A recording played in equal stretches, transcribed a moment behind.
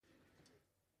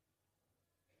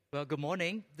Well, good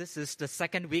morning. This is the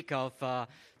second week of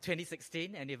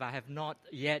 2016, and if I have not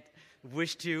yet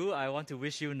wished you, I want to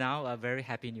wish you now a very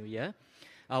happy new year.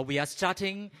 We are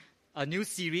starting a new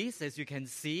series, as you can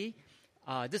see.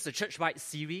 This is a church-wide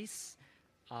series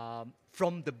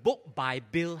from the book by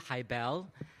Bill Hybel,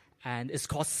 and it's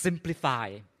called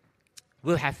Simplify.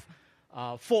 We'll have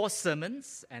 4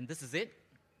 sermons, and this is it.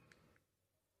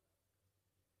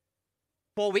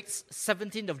 4 weeks,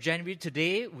 17th of January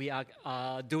today, we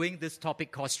are doing this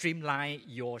topic called Streamline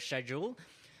Your Schedule.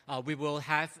 We will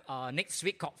have next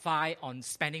week, Cop 5 on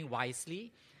Spending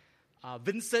Wisely.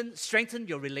 Vincent, Strengthen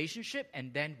Your Relationship.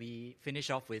 And then we finish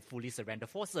off with Fully Surrender.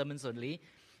 4 sermons only.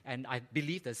 And I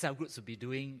believe the cell groups will be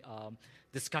doing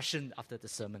discussion after the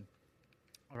sermon.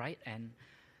 All right? And,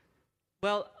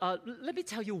 well, let me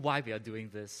tell you why we are doing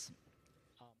this.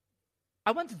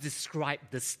 I want to describe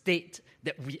the state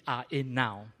that we are in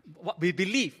now. What we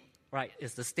believe, right,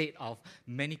 is the state of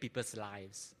many people's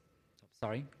lives.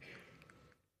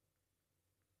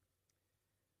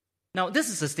 Now, this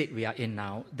is the state we are in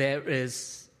now.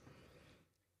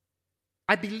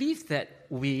 I believe that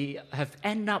we have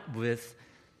ended up with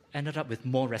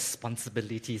more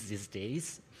responsibilities these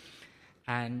days.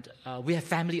 And we have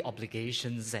family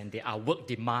obligations, and there are work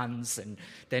demands, and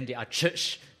then there are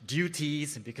church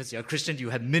duties, and because you're a Christian, you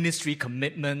have ministry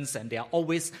commitments, and there are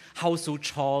always household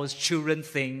chores, children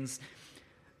things.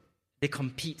 They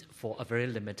compete for a very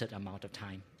limited amount of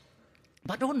time.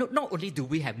 But not only do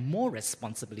we have more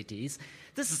responsibilities,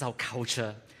 this is our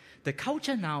culture. The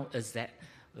culture now is that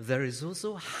there is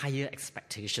also higher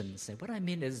expectations. And what I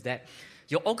mean is that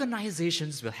your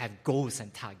organizations will have goals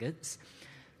and targets.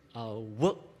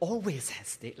 Work always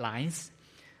has deadlines.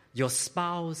 Your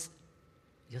spouse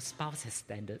has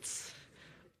standards,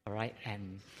 all right?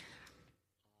 And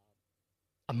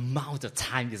amount of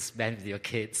time you spend with your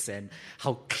kids, and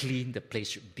how clean the place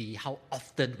should be, how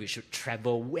often we should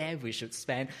travel, where we should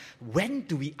spend, when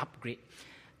do we upgrade?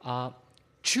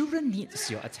 Children needs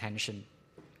your attention.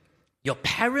 Your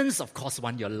parents, of course,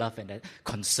 want your love and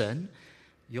concern.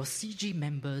 Your CG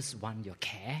members want your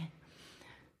care.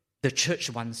 The church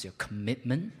wants your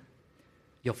commitment.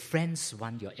 Your friends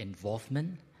want your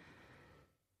involvement.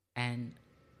 And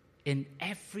in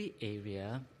every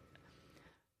area,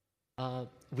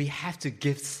 we have to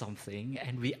give something,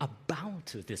 and we are bound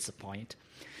to disappoint.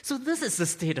 So this is the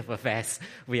state of affairs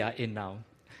we are in now.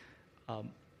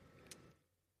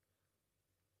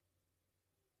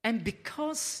 And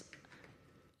because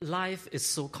life is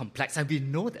so complex, and we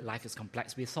know that life is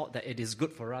complex, we thought that it is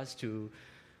good for us to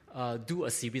do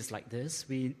a series like this.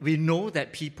 We know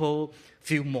that people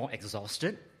feel more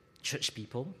exhausted, church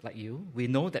people like you. We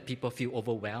know that people feel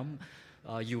overwhelmed.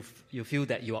 You feel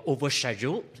that you are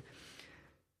overscheduled,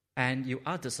 and you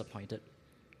are disappointed.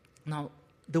 Now,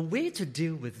 the way to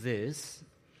deal with this,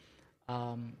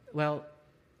 by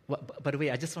the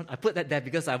way, I put that there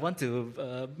because I want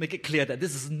to make it clear that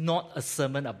this is not a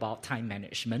sermon about time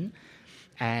management.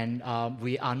 And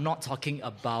we are not talking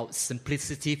about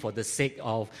simplicity for the sake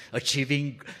of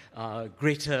achieving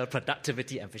greater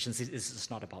productivity and efficiency. It's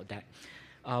not about that.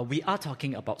 We are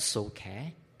talking about soul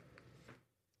care.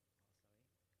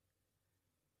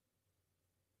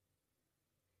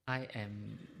 I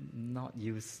am not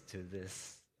used to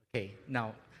this. Okay,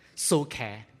 now, soul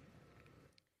care.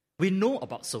 We know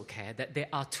about soul care that there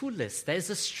are 2 lists. There is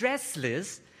a stress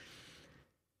list.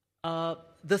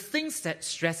 The things that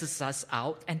stresses us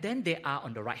out, and then there are,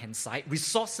 on the right-hand side,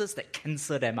 resources that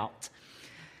cancel them out.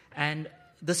 And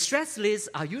the stress lists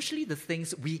are usually the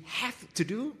things we have to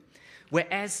do,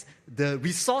 whereas the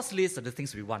resource lists are the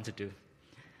things we want to do.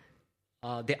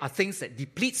 There are things that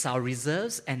depletes our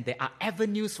reserves, and there are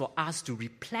avenues for us to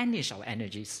replenish our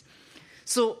energies.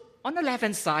 So on the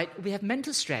left-hand side, we have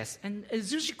mental stress, and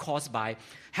it's usually caused by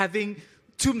having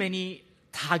too many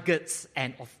targets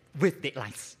and with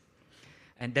deadlines.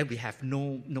 And then we have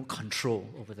no control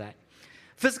over that.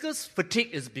 Physical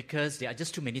fatigue is because there are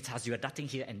just too many tasks. You are darting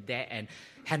here and there and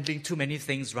handling too many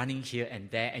things, running here and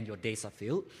there, and your days are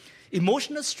filled.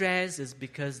 Emotional stress is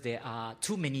because there are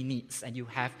too many needs, and you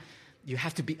have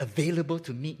to be available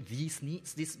to meet these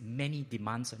needs, these many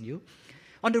demands on you.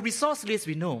 On the resource list,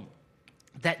 we know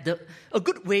that a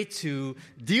good way to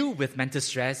deal with mental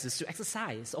stress is to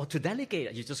exercise or to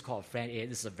delegate. You just call a friend, hey,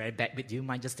 this is a very bad week. Do you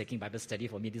mind just taking Bible study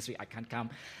for me this week? I can't come.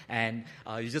 And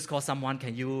you just call someone,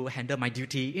 can you handle my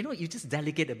duty? You just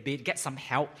delegate a bit, get some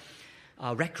help.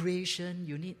 Recreation,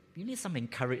 you need some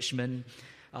encouragement.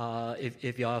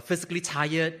 If you're physically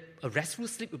tired, a restful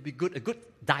sleep would be good. A good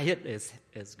diet is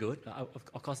good.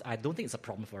 Of course, I don't think it's a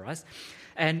problem for us.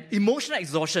 And emotional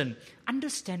exhaustion,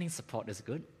 understanding support is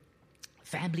good.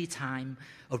 family time,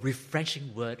 a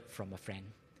refreshing word from a friend.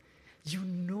 You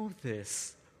know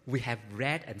this. We have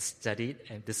read and studied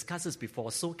and discussed this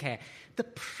before, soul care. The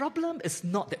problem is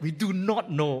not that we do not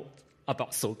know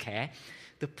about soul care.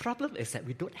 The problem is that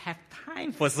we don't have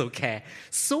time for soul care.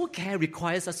 Soul care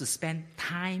requires us to spend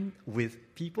time with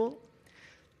people,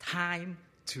 time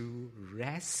to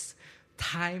rest,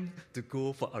 time to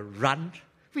go for a run.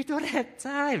 We don't have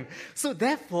time. So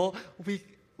therefore, we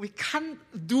can't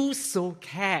do soul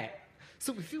care.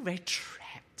 So we feel very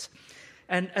trapped.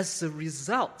 And as a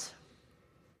result,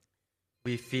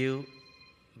 we feel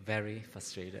very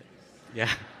frustrated. Yeah.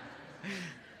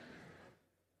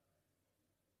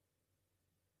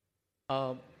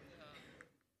 I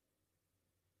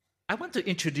want to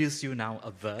introduce you now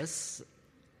a verse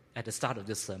at the start of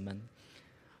this sermon.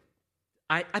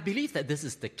 I believe that this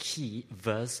is the key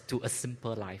verse to a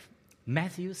simple life.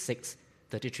 Matthew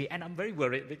 6:33. And I'm very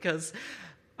worried because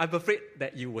I'm afraid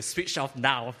that you will switch off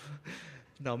now.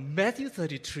 Now, Matthew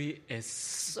 33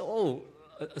 it's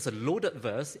a loaded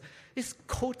verse. It's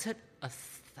quoted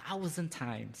 1,000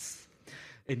 times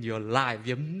in your life.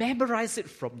 You memorize it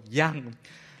from young.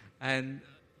 And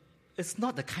it's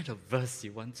not the kind of verse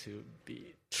you want to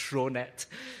be thrown at,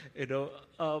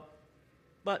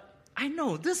 But I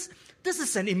know this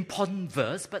is an important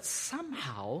verse, but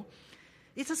somehow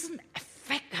it doesn't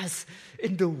affect us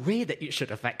in the way that it should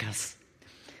affect us.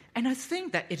 And I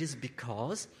think that it is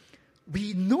because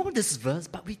we know this verse,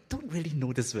 but we don't really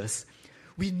know this verse.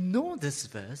 We know this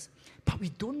verse, but we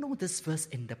don't know this verse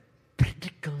in the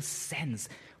practical sense.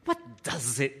 What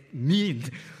does it mean?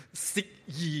 Seek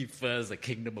ye first the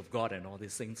kingdom of God and all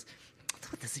these things.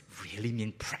 What does it really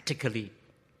mean practically?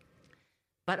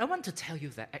 But I want to tell you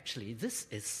that actually this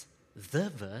is the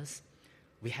verse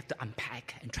we have to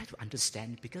unpack and try to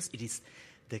understand because it is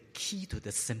the key to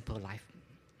the simple life.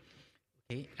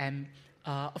 Okay? And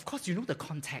of course, you know the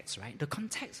context, right? The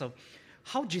context of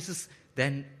how Jesus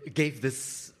then gave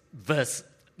this verse,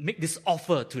 make this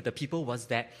offer to the people was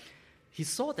that he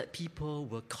saw that people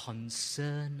were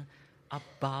concerned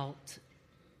about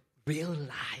real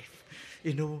life,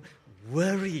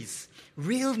 worries,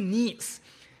 real needs.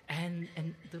 And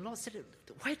the Lord said,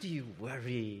 why do you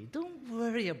worry? Don't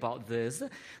worry about this.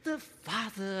 The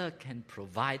Father can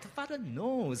provide. The Father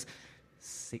knows.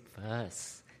 Seek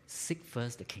first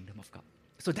the kingdom of God.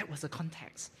 So that was the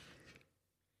context.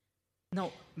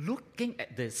 Now, looking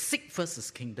at this, seek first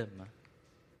his kingdom.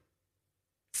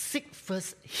 Seek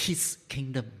first his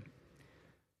kingdom.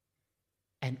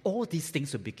 And all these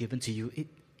things will be given to you.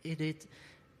 It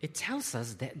tells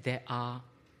us that there are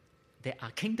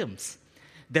kingdoms.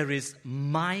 There is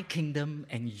my kingdom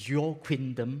and your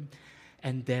kingdom,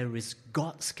 and there is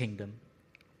God's kingdom.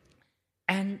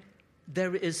 And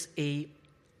there is a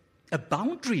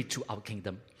boundary to our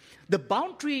kingdom. The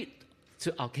boundary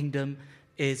to our kingdom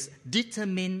is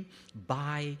determined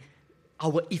by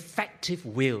our effective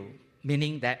will,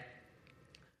 meaning that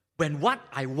when what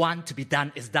I want to be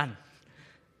done is done,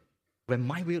 when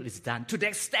my will is done, to the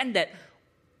extent that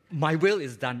my will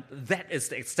is done, that is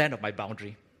the extent of my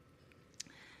boundary.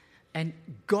 And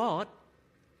God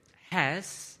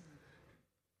has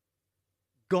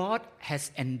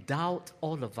endowed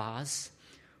all of us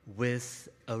with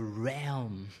a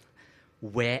realm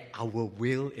where our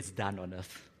will is done on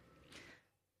earth,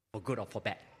 for good or for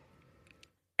bad.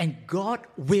 And God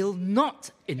will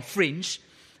not infringe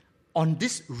on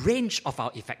this range of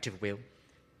our effective will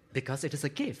because it is a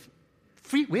gift.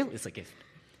 Free will is a gift.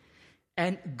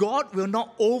 And God will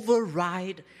not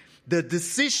override the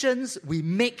decisions we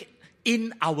make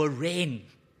in our reign.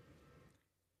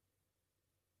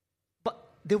 But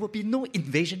there will be no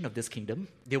invasion of this kingdom.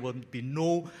 There will be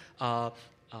no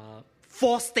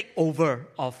forced takeover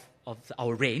of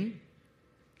our reign.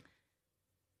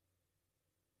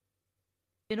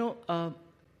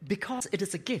 Because it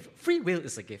is a gift. Free will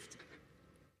is a gift.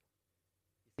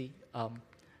 See?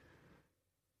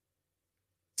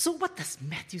 So what does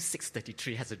Matthew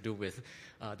 6:33 has to do with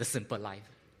the simple life?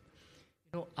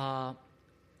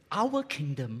 Our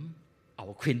kingdom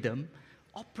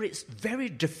operates very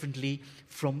differently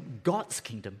from God's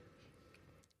kingdom.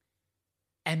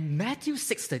 And Matthew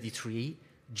 6:33,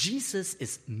 Jesus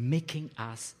is making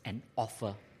us an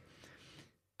offer.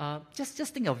 Just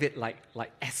think of it like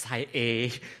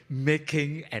SIA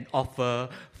making an offer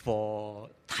for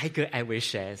Tiger Airways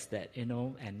shares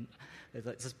and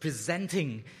just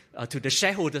presenting to the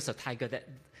shareholders of Tiger that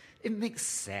it makes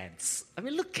sense. I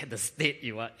mean, look at the state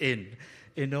you are in,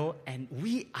 and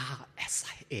we are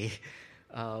SIA.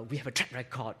 We have a track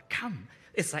record. Come.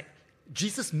 It's like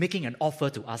Jesus making an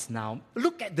offer to us now.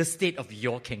 Look at the state of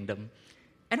your kingdom.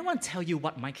 And I want to tell you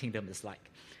what my kingdom is like.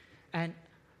 And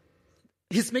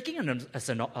he's making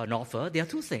an offer. There are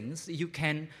two things. You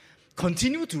can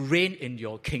continue to reign in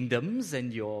your kingdoms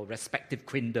and your respective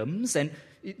kingdoms. And,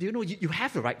 you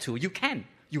have the right to. You can.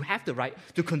 You have the right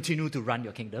to continue to run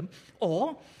your kingdom.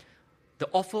 Or the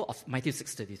offer of Matthew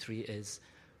 6:33 is,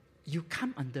 you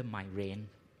come under my reign.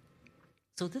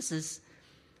 So this is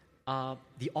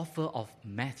the offer of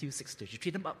Matthew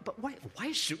 6:33. But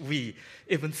why should we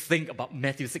even think about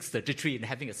Matthew 6:33 and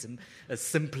having a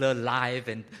simpler life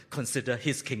and consider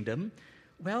his kingdom?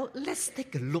 Well, let's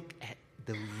take a look at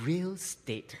the real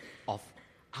state of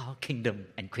our kingdom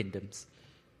and kingdoms.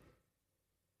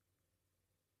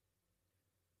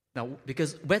 Now,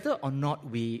 because whether or not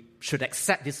we should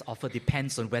accept this offer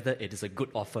depends on whether it is a good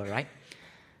offer, right?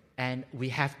 And we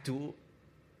have to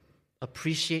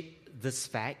appreciate this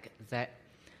fact that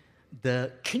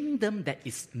the kingdom that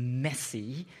is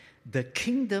messy, the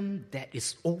kingdom that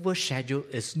is overshadowed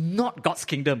is not God's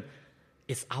kingdom,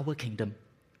 it's our kingdom.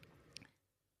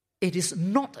 It is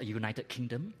not a united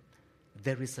kingdom.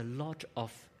 There is a lot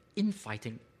of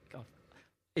infighting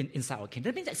inside our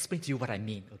kingdom. Let me explain to you what I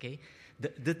mean, okay?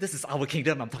 This is our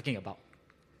kingdom I'm talking about.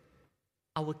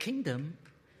 Our kingdom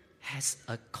has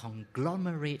a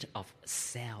conglomerate of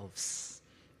selves.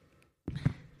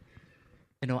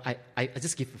 I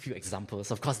just give a few examples.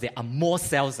 Of course, there are more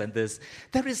selves than this.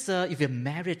 There is, if you're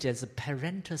married, there's a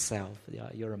parental self.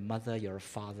 You're a mother, you're a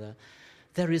father.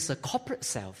 There is a corporate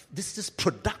self. This is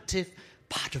productive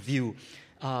part of you.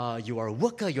 You are a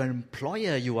worker, you're an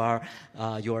employer, you're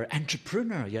an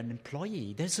entrepreneur, you're an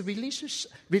employee. There's a religious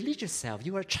self.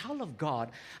 You are a child of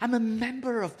God. I'm a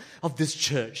member of this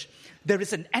church. There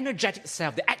is an energetic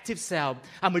self, the active self.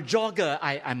 I'm a jogger,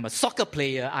 I'm a soccer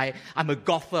player, I'm a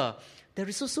golfer. There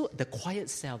is also the quiet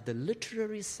self, the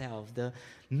literary self, the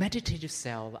meditative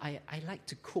self. I like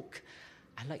to cook.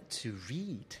 I like to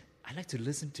read. I like to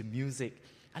listen to music.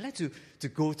 I like to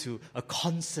go to a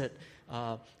concert.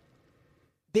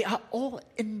 They are all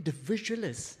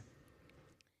individualists.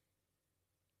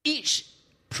 Each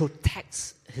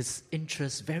protects his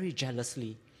interests very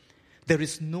jealously. There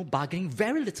is no bargaining,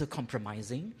 very little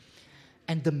compromising.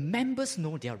 And the members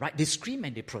know they are right. They scream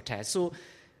and they protest. So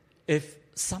if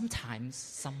sometimes,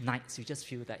 some nights, you just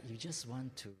feel that you just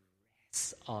want to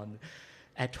rest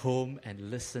at home and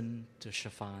listen to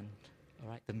Shafan, all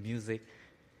right, the music.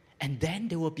 And then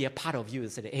there will be a part of you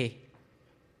that says, hey,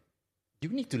 you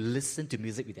need to listen to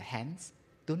music with your hands.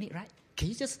 Don't need, right? Can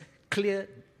you just clear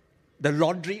the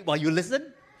laundry while you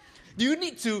listen? Do you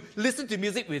need to listen to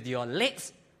music with your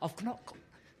legs? Of not.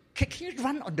 Can you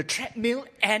run on the treadmill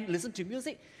and listen to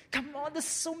music? Come on, there's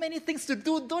so many things to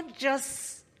do. Don't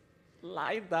just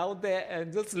lie down there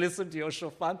and just listen to your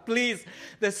shofar. Please,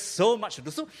 there's so much to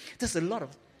do. So there's a lot of,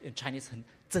 in Chinese,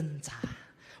 挣扎.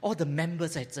 All the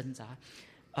members are 挣扎.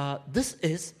 This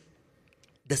is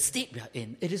the state we are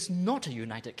in. It is not a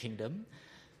united kingdom.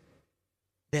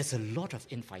 There's a lot of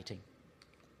infighting.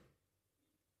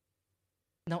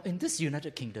 Now, in this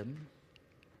united kingdom,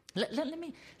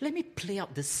 let me play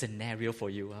out this scenario for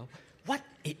you. What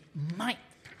it might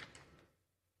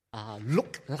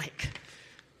look like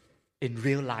in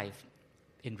real life.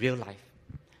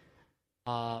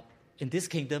 In this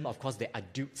kingdom, of course, there are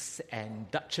dukes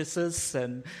and duchesses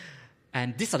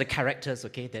and these are the characters,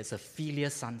 okay? There's a filial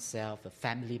son self, a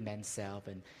family man self,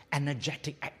 an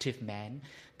energetic, active man.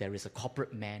 There is a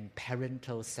corporate man,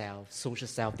 parental self, social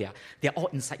self. They're all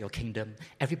inside your kingdom.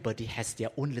 Everybody has their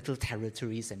own little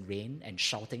territories and reign and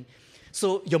shouting.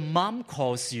 So your mom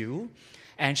calls you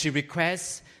and she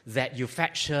requests that you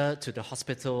fetch her to the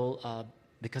hospital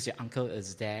because your uncle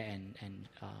is there and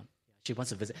she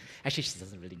wants to visit. Actually, she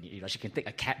doesn't really need you. She can take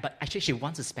a cab, but actually she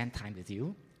wants to spend time with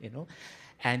you,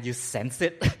 And you sense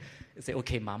it. You say,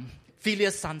 okay, Mom.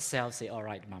 Filial son self say, all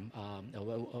right, Mom,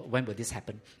 when will this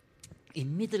happen?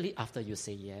 Immediately after you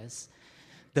say yes,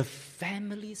 the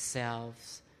family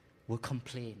selves will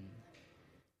complain.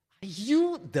 Are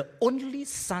you the only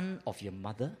son of your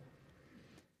mother?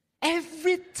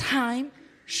 Every time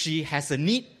she has a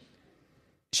need,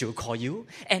 she will call you.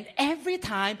 And every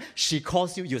time she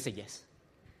calls you, you say yes.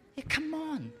 Hey, come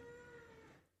on.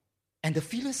 And the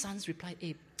filial sons replied,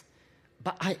 hey,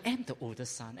 but I am the older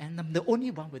son, and I'm the only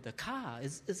one with the car.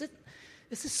 Is it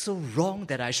so wrong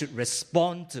that I should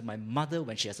respond to my mother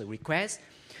when she has a request?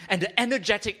 And the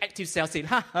energetic, active self said,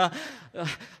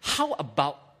 how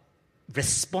about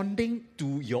responding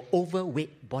to your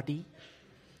overweight body?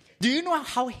 Do you know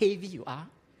how heavy you are?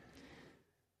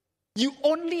 You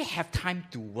only have time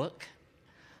to work.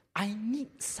 I need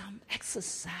some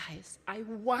exercise. I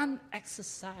want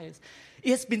exercise.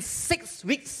 It has been 6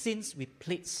 weeks since we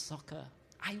played soccer.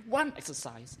 I want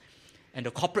exercise. And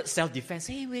the corporate self-defense,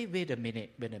 hey, wait a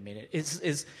minute.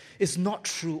 It's not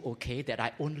true, okay, that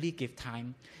I only give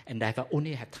time and that I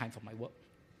only have time for my work.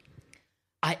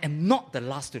 I am not the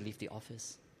last to leave the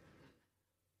office.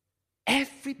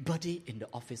 Everybody in the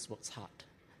office works hard.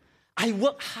 I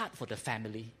work hard for the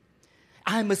family.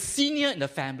 I'm a senior in the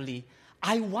family.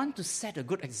 I want to set a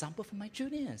good example for my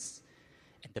juniors.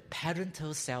 And the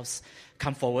parental selves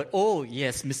come forward. Oh,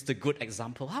 yes, Mr. Good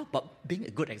Example. How about being a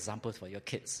good example for your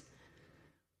kids?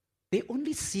 They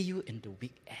only see you in the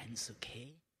weekends, okay?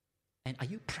 And are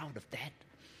you proud of that?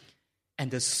 And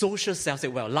the social self say,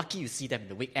 well, lucky you see them in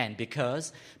the weekend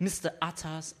because Mr.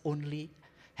 Atas only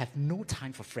have no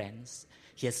time for friends.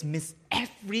 He has missed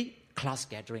every class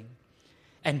gathering.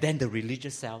 And then the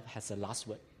religious self has the last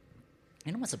word.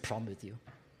 You know what's the problem with you?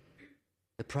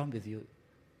 The problem with you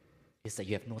is that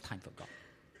you have no time for God.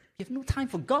 You have no time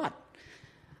for God.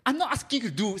 I'm not asking you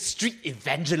to do street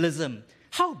evangelism.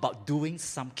 How about doing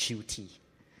some QT?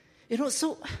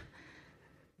 So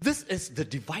this is the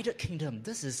divided kingdom.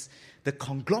 This is the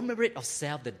conglomerate of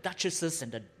self, the duchesses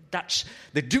and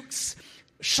the dukes,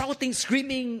 shouting,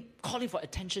 screaming, calling for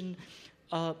attention.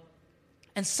 And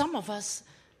some of us,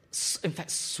 in fact,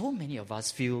 so many of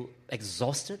us feel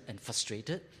exhausted and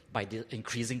frustrated by the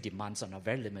increasing demands on our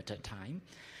very limited time.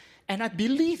 And I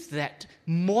believe that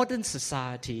modern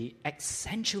society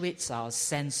accentuates our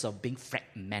sense of being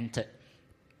fragmented.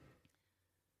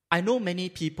 I know many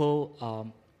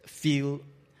people feel,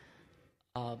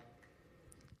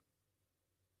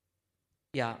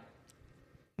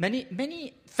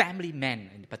 many family men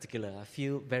in particular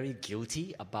feel very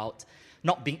guilty about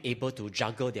not being able to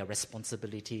juggle their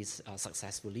responsibilities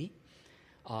successfully.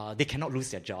 They cannot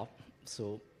lose their job,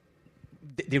 so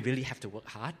they really have to work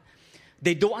hard.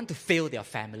 They don't want to fail their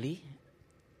family,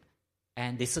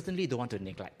 and they certainly don't want to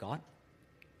neglect God.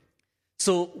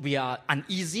 So we are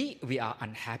uneasy, we are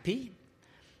unhappy.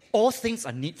 All things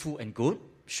are needful and good,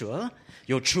 sure.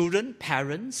 Your children,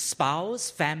 parents, spouse,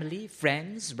 family,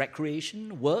 friends,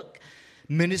 recreation, work,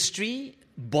 ministry,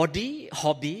 body,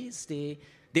 hobbies, they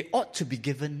ought to be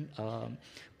given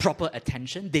proper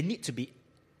attention. They need to be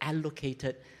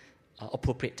allocated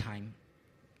appropriate time.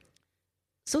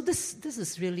 So this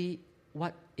is really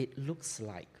what it looks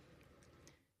like.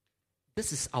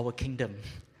 This is our kingdom.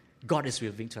 God is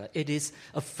revealing to us. It is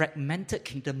a fragmented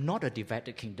kingdom, not a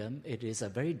divided kingdom. It is a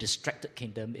very distracted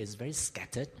kingdom. It's very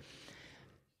scattered.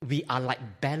 We are like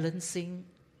balancing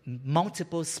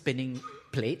multiple spinning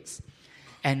plates,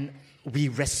 and we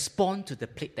respond to the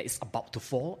plate that is about to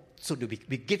fall. So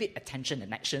we give it attention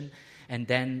and action, and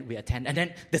then we attend. And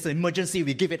then there's an emergency,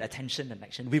 we give it attention and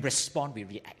action. We respond, we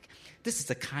react. This is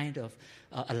the kind of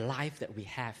a life that we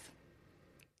have.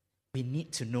 We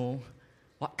need to know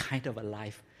what kind of a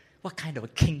life, what kind of a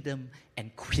kingdom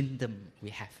and queendom we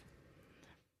have.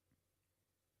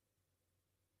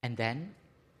 And then,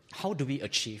 how do we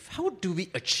achieve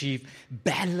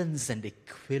balance and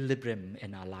equilibrium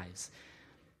in our lives?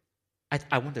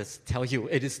 I want to tell you,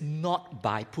 it is not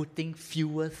by putting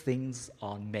fewer things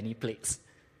on many plates.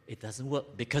 It doesn't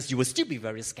work because you will still be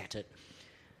very scattered.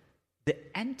 The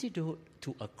antidote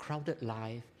to a crowded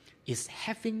life is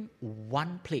having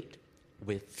one plate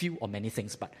with few or many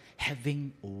things, but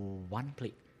having one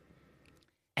plate.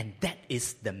 And that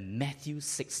is the Matthew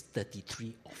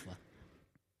 6:33 offer.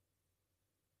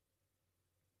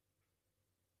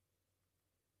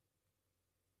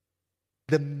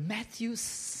 The Matthew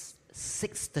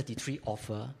 6:33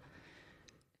 offer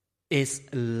is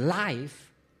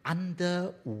life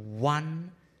under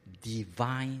one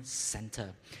divine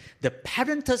center. The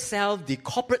parental self, the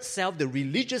corporate self, the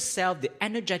religious self, the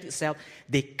energetic self,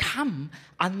 they come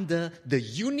under the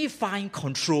unifying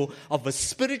control of a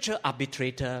spiritual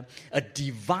arbitrator, a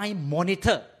divine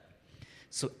monitor.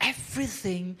 So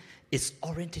everything is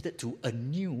oriented to a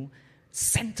new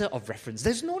center of reference.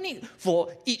 There's no need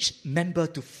for each member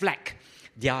to flag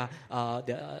to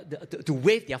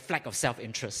wave their flag of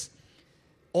self-interest.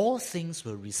 All things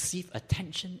will receive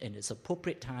attention in its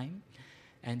appropriate time.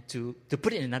 And to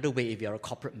put it in another way, if you're a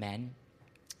corporate man,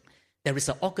 there is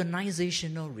an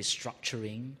organizational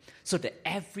restructuring so that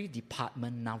every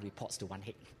department now reports to one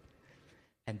head.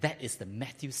 And that is the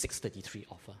Matthew 6:33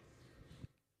 offer.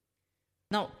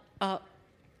 Now,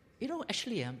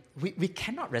 we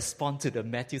cannot respond to the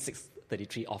Matthew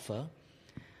 6:33 offer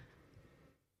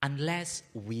unless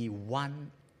we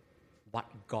want what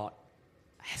God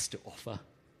has to offer.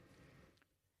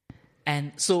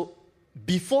 And so,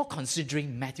 before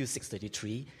considering Matthew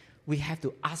 6:33, we have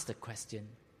to ask the question,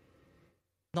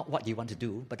 not what do you want to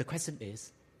do, but the question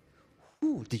is,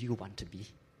 who do you want to be?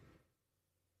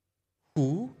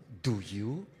 Who do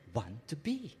you want to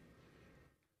be?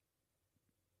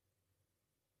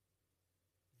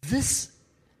 This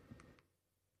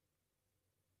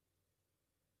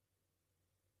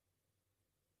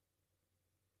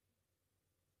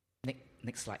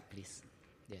next slide, please.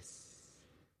 Yes.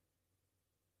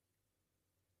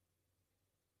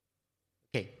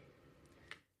 Okay.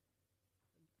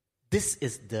 This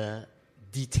is the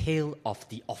detail of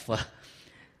the offer.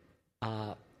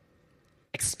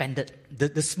 Expanded,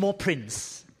 the small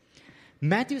prints.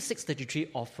 Matthew 6:33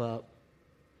 offer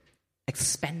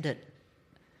expanded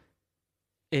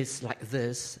is like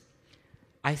this.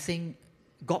 I think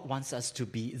God wants us to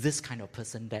be this kind of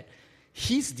person, that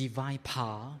His divine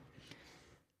power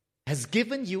has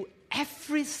given you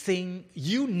everything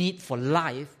you need for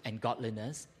life and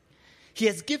godliness. He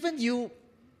has given you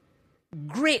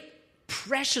great,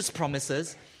 precious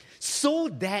promises so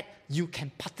that you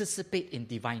can participate in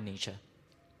divine nature.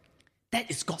 That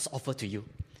is God's offer to you.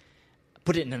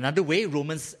 Put it in another way,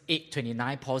 Romans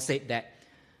 8:29, Paul said that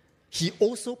He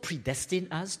also predestined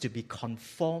us to be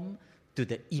conformed to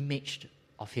the image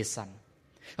of His Son.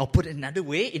 Or put it another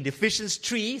way, in Ephesians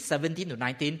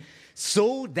 3:17-19,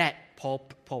 so that, Paul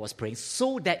was praying,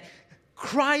 so that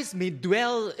Christ may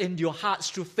dwell in your hearts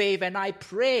through faith, and I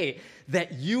pray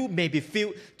that you may be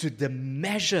filled to the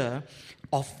measure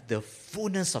of the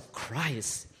fullness of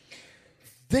Christ.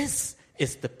 This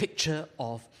is the picture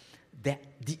of the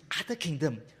other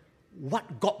kingdom,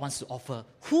 what God wants to offer.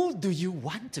 Who do you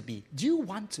want to be? Do you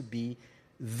want to be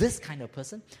this kind of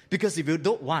person? Because if you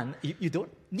don't want, you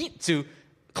don't need to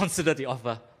consider the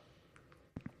offer.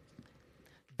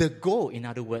 The goal, in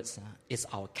other words, is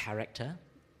our character,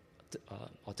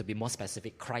 or to be more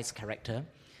specific, Christ's character.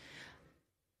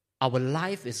 Our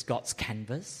life is God's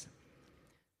canvas.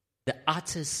 The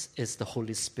artist is the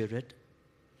Holy Spirit.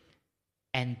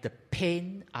 And the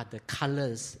paint are the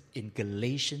colors in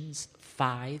Galatians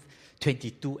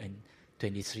 5:22 and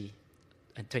 23.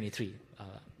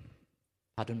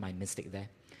 Pardon my mistake there.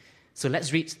 So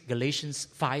let's read Galatians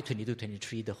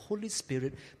 5:22-23. The Holy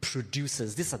Spirit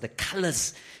produces, these are the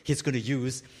colors He's going to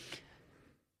use,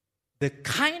 the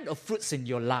kind of fruits in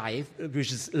your life,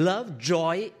 which is love,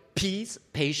 joy, peace,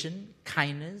 patience,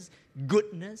 kindness,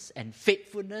 goodness, and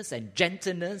faithfulness, and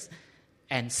gentleness,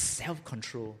 and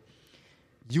self-control.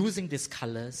 Using these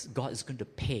colors, God is going to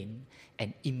paint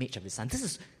an image of His Son.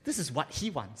 This is what He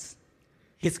wants.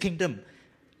 His kingdom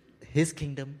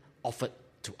offered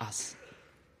to us.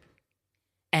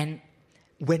 And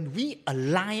when we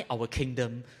align our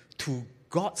kingdom to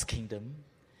God's kingdom,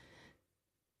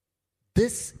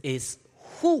 this is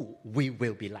who we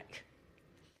will be like.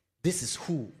 This is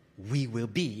who we will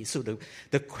be. So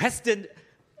the question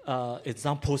is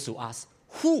now posed to us,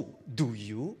 who do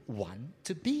you want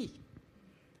to be?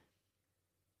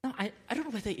 Now, I don't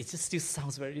know whether it just still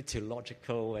sounds very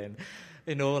theological and,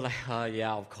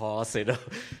 yeah, of course, Can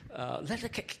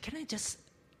I just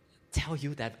tell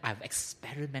you that I've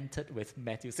experimented with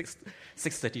Matthew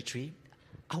 6:33?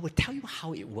 I will tell you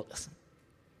how it works.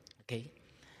 Okay?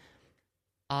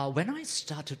 When I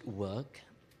started work,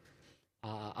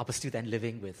 I was still then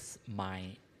living with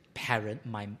my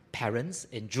parents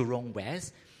in Jurong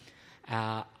West.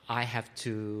 I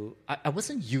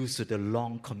wasn't used to the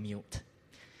long commute,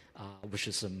 which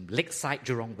is from Lakeside,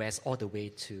 Jurong West, all the way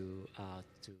to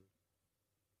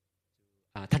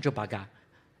Tanjong Pagar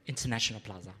International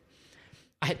Plaza.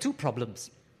 I had two problems.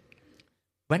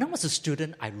 When I was a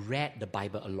student, I read the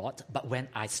Bible a lot, but when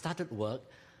I started work,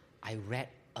 I read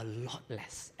a lot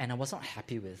less, and I was not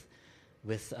happy with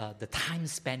the time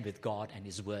spent with God and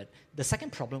His Word. The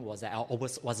second problem was that I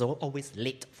was always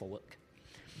late for work.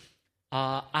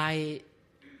 I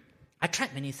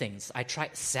tried many things. I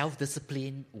tried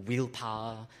self-discipline,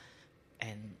 willpower,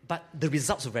 but the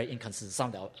results were very inconsistent.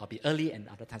 Some I'll be early, and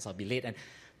other times I'll be late, and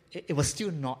it was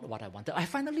still not what I wanted. I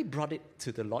finally brought it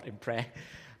to the Lord in prayer,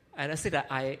 and I said that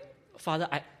Father,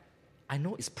 I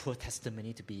know it's poor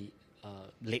testimony to be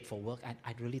late for work, and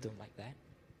I really don't like that.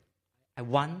 I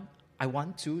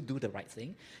want to do the right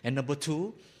thing. And number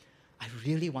two, I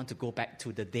really want to go back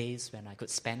to the days when I could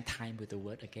spend time with the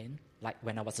Word again, like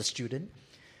when I was a student.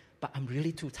 But I'm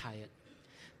really too tired.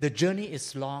 The journey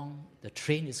is long. The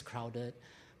train is crowded.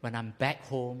 When I'm back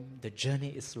home, the journey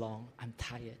is long. I'm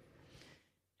tired.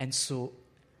 And so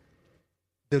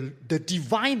the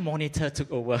divine monitor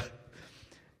took over.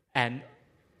 And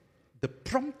the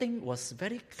prompting was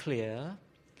very clear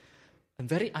and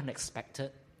very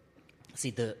unexpected. See,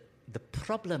 the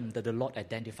problem that the Lord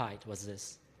identified was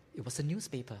this. It was a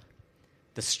newspaper,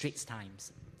 the Straits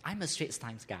Times. I'm a Straits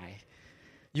Times guy.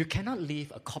 You cannot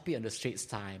leave a copy of the Straits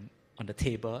Times on the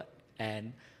table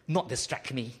and not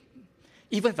distract me.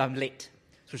 even if I'm late.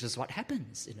 Which is what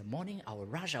happens. In the morning, I will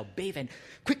rush, I'll bathe, and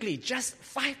quickly, just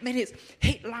 5 minutes,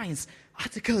 headlines,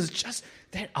 articles, just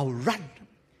then I'll run.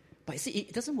 But you see,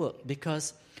 it doesn't work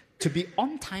because to be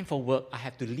on time for work, I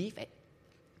have to leave at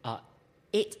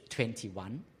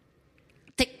 8:21,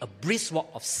 take a brisk walk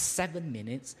of 7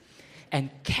 minutes, and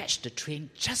catch the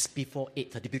train just before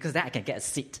 8:30 because then I can get a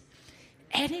seat.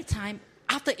 Anytime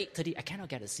after 8:30, I cannot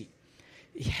get a seat.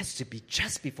 It has to be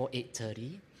just before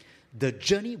 8:30. The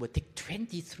journey will take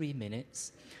 23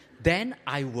 minutes. Then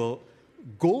I will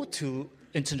go to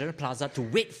International Plaza to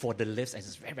wait for the lifts, and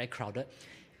it's very, very crowded,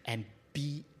 and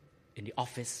be in the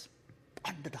office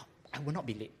on the dot. I will not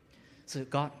be late. So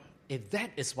God, if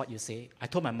that is what you say, I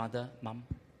told my mother, Mom,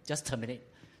 just terminate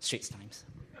Straits Times.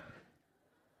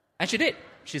 And she did.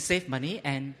 She saved money,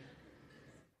 and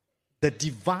the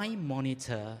divine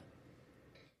monitor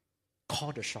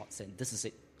called the shots, and this is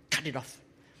it. Cut it off.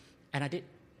 And I did.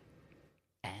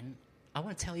 And I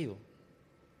want to tell you,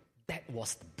 that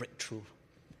was the breakthrough.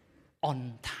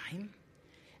 On time.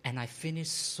 And I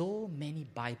finished so many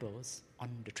Bibles on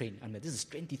the train. I mean, this is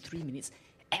 23 minutes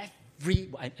and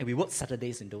we worked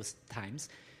Saturdays in those times.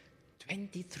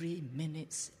 23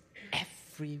 minutes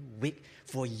every week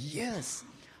for years.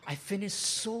 I finished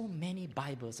so many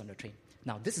Bibles on the train.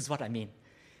 Now, this is what I mean.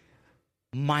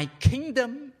 My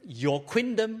kingdom, your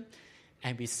queendom,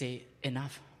 and we say,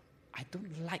 enough. I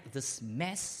don't like this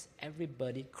mess,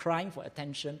 everybody crying for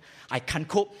attention. I can't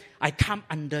cope. I come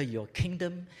under your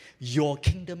kingdom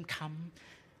come.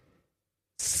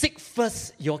 Seek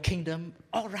first your kingdom.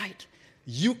 All right,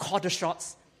 you call the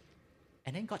shots.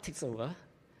 And then God takes over.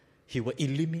 He will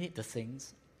eliminate the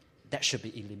things that should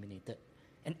be eliminated.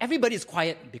 And everybody is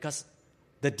quiet because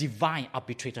the divine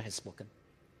arbitrator has spoken.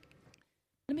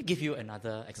 Let me give you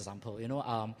another example.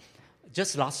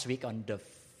 Just last week on the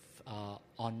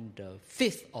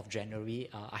 5th of January,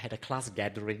 I had a class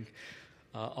gathering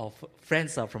of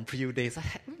friends from previous days. I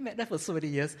haven't met them for so many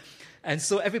years. And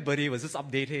so everybody was just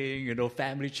updating,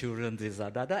 family, children, this,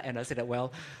 that. And I said,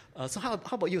 so how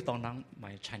about you, Tong Nang?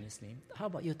 My Chinese name. How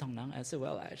about you, Tong Nang? I said,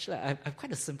 actually, I have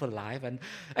quite a simple life. And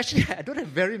actually, I don't have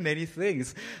very many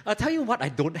things. I'll tell you what I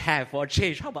don't have for a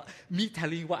change. How about me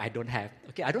telling you what I don't have?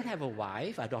 Okay, I don't have a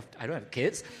wife. I don't have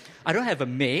kids. I don't have a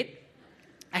maid.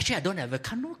 Actually, I don't have a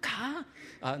car. No car.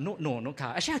 No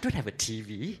car. Actually, I don't have a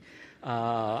TV.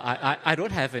 I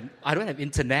don't have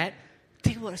internet.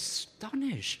 They were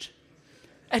astonished.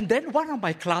 And then one of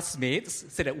my classmates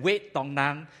said, wait, Tong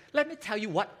Nang, let me tell you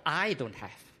what I don't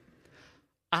have.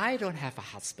 I don't have a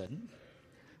husband.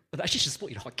 But actually, she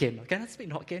spoke in Hokkien. Can I speak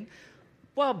in Hokkien?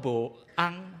 Wa bo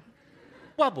ang,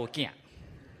 wa bo kia,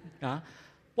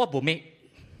 wa bo maid,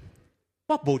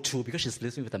 wa bo chu, because she's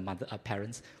living with her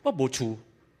parents. Wa bo chu,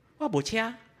 wa bo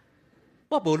chia,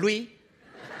 wa bo lui,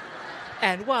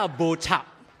 and wa bo chap.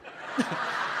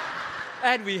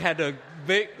 And we had a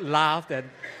big laugh and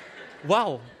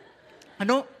wow. I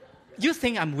know you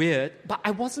think I'm weird, but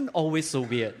I wasn't always so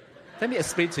weird. Let me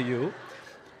explain to you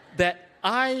that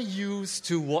I used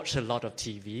to watch a lot of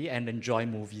TV and enjoy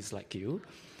movies like you.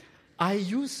 I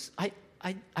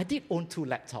did own 2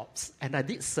 laptops and I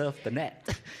did surf the net.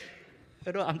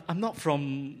 I'm not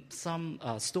from some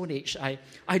Stone Age.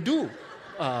 I do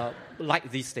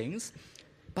like these things.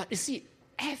 But you see,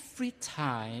 every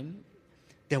time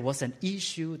there was an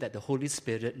issue that the Holy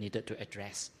Spirit needed to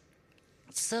address,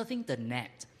 surfing the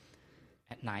net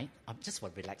at night, just for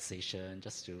relaxation,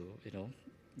 just to,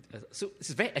 so it's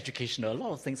very educational. A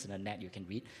lot of things in the net you can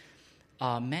read.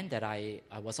 Meant that I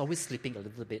was always sleeping a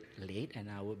little bit late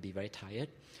and I would be very tired.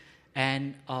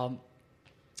 And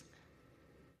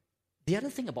the other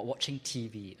thing about watching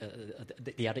TV,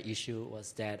 the other issue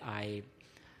was that I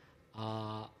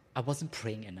wasn't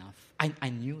praying enough. I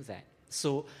knew that.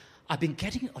 So I've been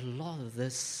getting a lot of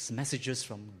these messages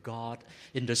from God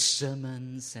in the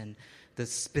sermons and the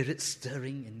Spirit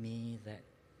stirring in me that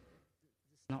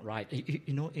it's not right.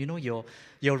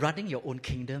 You're running your own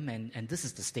kingdom and this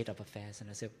is the state of affairs. And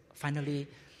I said, finally,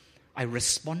 I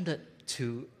responded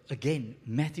to, again,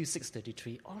 Matthew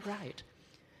 6:33. All right,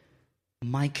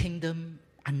 my kingdom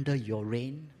under your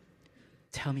reign,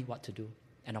 tell me what to do.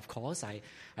 And of course, I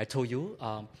told you,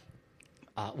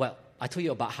 I told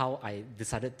you about how I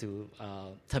decided to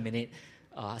terminate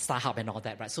StarHub and all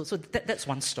that, right? So that's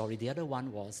one story. The other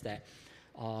one was that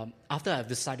after I've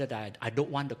decided that I don't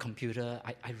want the computer,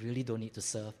 I really don't need to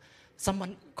serve,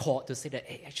 someone called to say that,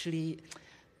 hey, actually,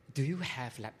 do you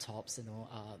have laptops?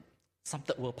 Some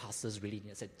third world pastors really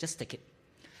need. I said, just take it.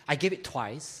 I gave it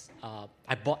twice.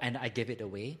 I bought and I gave it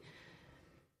away.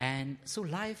 And so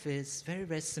life is very,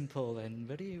 very simple and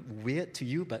very weird to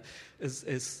you, but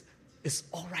it's it's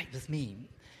all right with me.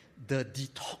 The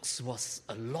detox was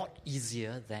a lot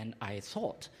easier than I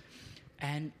thought.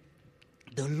 And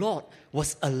the Lord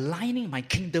was aligning my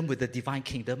kingdom with the divine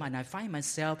kingdom, and I find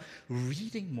myself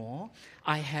reading more.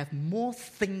 I have more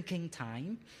thinking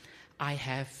time. I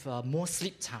have more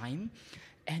sleep time.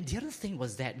 And the other thing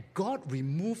was that God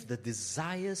removed the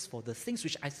desires for the things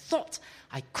which I thought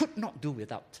I could not do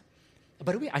without.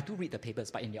 By the way, I do read the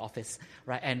papers, but in the office,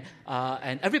 right? And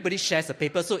everybody shares the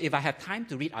paper, so if I have time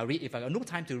to read, I'll read. If I have no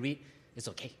time to read, it's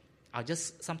okay.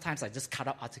 Sometimes I just cut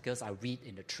out articles. I'll read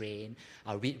in the train.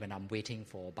 I'll read when I'm waiting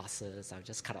for buses. I'll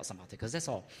just cut out some articles. That's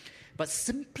all. But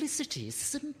simplicity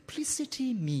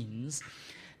means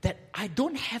that I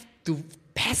don't have to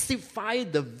pacify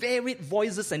the varied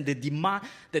voices and the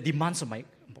demands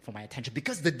for my attention,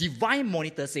 because the divine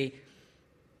monitor say,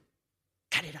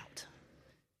 cut it out,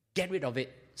 get rid of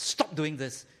it, stop doing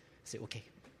this. I say, okay.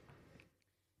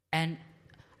 And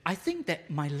I think that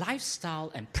my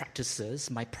lifestyle and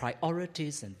practices, my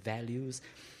priorities and values,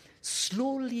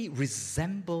 slowly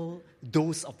resemble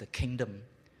those of the kingdom,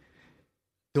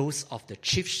 those of the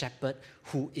chief shepherd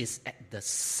who is at the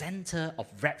center of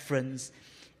reference,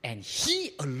 and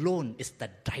he alone is the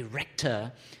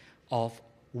director of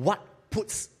what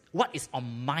is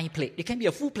on my plate. It can be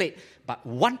a full plate, but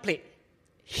one plate,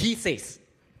 he says.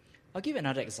 I'll give you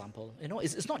another example.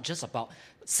 It's not just about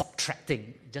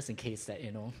subtracting, just in case that,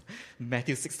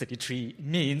 Matthew 6:33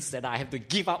 means that I have to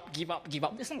give up.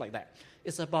 It's not like that.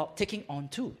 It's about taking on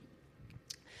too.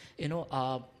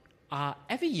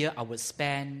 Every year I would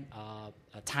spend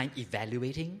time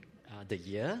evaluating the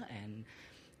year, and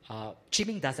Chi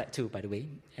Ming does that too, by the way.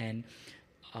 And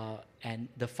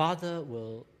the father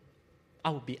I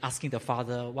will be asking the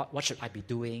father, what should I be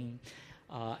doing?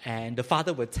 And the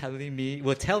father will tell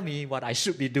me what I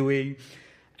should be doing.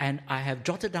 And I have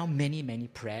jotted down many, many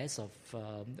prayers of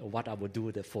what I will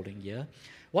do the following year.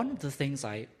 One of the things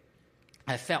I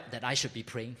felt that I should be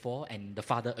praying for, and the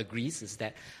father agrees, is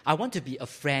that I want to be a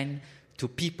friend to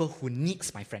people who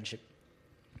needs my friendship.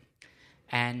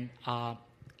 And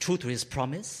true to his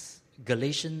promise,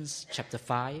 Galatians chapter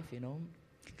 5,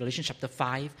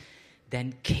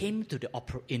 then came to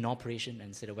in operation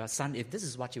and said, well, son, if this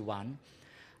is what you want,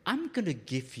 I'm going to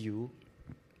give you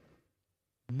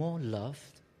more love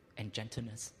and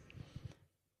gentleness.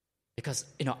 Because,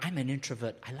 I'm an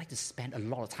introvert. I like to spend a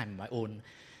lot of time on my own.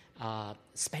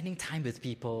 Spending time with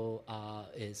people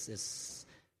it's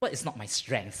not my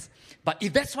strength. But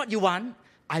if that's what you want,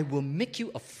 I will make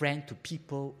you a friend to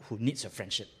people who needs your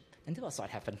friendship. And that was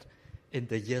what happened in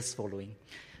the years following.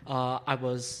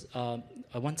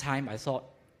 One time I thought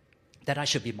that I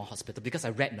should be more hospitable, because I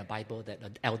read in the Bible that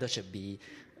an elder should be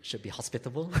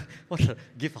hospitable,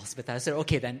 give hospitality. I said,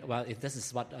 okay, then, well, if this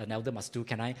is what an elder must do,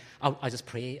 I'll just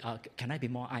pray, can I be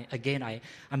more,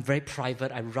 I'm very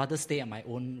private, I'd rather stay on my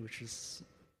own, which is,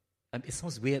 it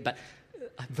sounds weird, but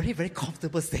I'm very, very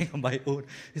comfortable staying on my own.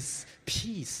 It's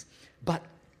peace. But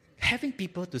having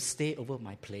people to stay over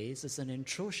my place is an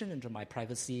intrusion into my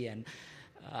privacy,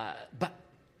 but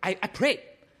I prayed,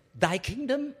 thy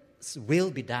kingdom will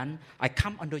be done. I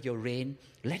come under your reign.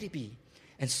 Let it be.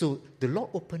 And so the Lord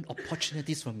opened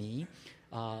opportunities for me.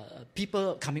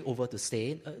 People coming over to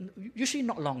stay. Usually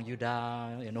not long,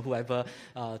 whoever,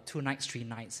 2 nights, 3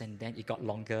 nights, and then it got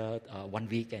longer, 1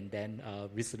 week, and then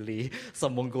recently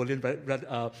some Mongolian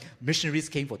missionaries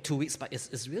came for 2 weeks. But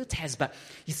it's real test. But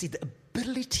you see, the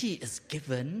ability is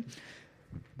given.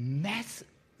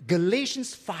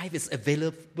 Galatians 5 is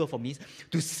available for me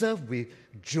to serve with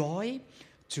joy,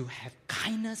 to have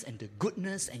kindness and the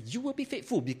goodness, and you will be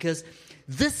faithful, because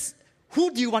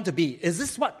who do you want to be? Is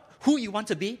this who you want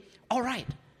to be? All right,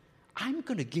 I'm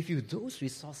going to give you those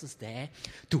resources there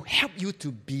to help you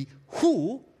to be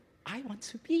who I want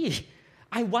to be.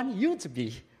 I want you to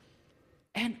be.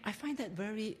 And I find that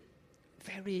very,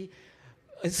 very,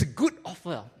 it's a good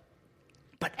offer.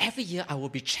 But every year I will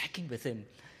be checking with him.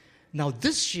 Now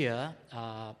this year,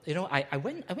 I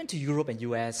went to Europe and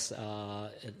US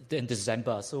in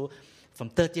December. So from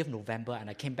 30th November, and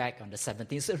I came back on the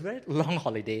 17th. It's a very long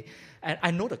holiday, and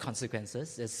I know the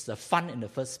consequences. It's fun in the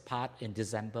first part in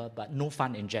December, but no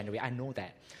fun in January. I know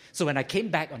that. So when I came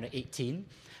back on the 18th,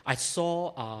 I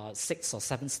saw 6 or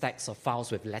 7 stacks of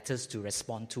files with letters to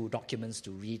respond to, documents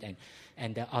to read,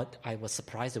 and I was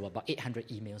surprised there were about 800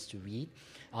 emails to read.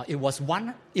 It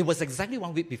was exactly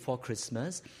 1 week before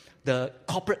Christmas. The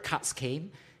corporate cards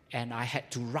came, and I had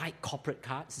to write corporate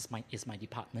cards. It's my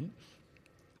department.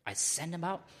 I sent them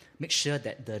out, make sure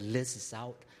that the list is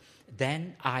out.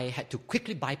 Then I had to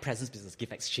quickly buy presents because it's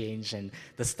gift exchange, and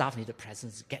the staff needed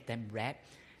presents, get them wrapped.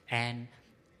 And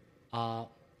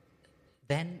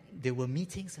then there were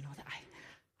meetings and all that.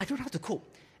 I don't know how to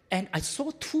cope. And I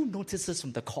saw 2 notices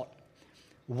from the court.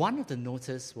 One of the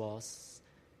notices was,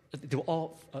 they were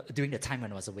all during the time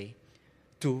when I was away,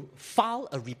 to file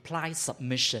a reply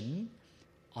submission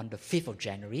on the 5th of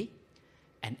January,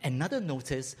 and another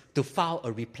notice to file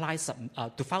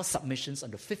submissions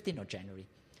on the 15th of January.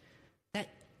 That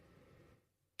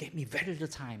gave me very little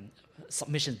time.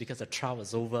 Submissions because the trial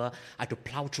was over. I had to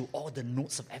plow through all the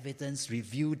notes of evidence,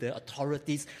 review the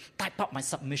authorities, type up my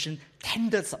submission,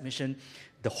 tender submission,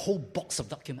 the whole box of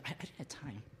documents. I didn't have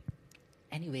time.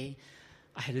 Anyway,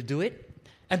 I had to do it.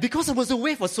 And because I was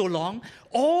away for so long,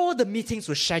 all the meetings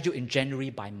were scheduled in January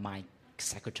by my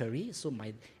secretary. So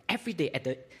every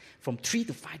day from 3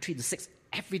 to 5, 3 to 6,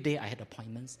 every day I had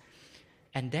appointments.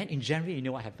 And then in January, you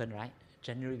know what happened, right?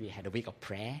 January, we had a week of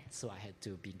prayer, so I had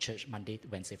to be in church Monday,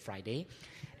 Wednesday, Friday.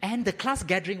 And the class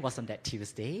gathering was on that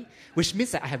Tuesday, which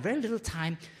means that I have very little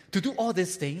time to do all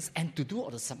these things and to do all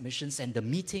the submissions and the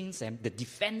meetings and the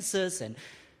defenses. And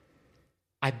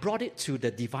I brought it to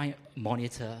the divine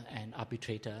monitor and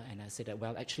arbitrator, and I said that,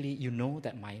 well, actually, you know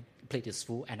that my plate is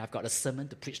full and I've got a sermon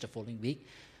to preach the following week.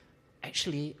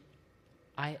 Actually,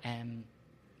 I am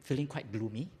feeling quite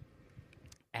gloomy.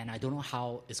 And I don't know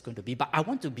how it's going to be, but I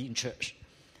want to be in church.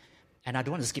 And I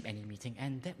don't want to skip any meeting.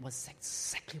 And that was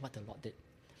exactly what the Lord did.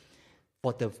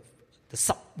 For the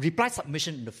reply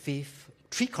submission in the 5th,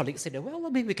 3 colleagues said, well,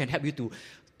 maybe we can help you to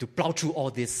plow through all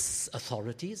these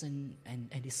authorities. And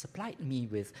he supplied me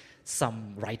with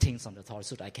some writings on the authorities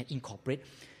so that I can incorporate.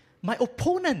 My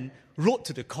opponent wrote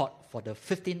to the court for the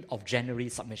 15th of January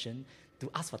submission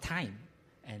to ask for time.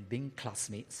 And being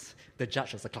classmates, the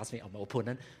judge was a classmate of my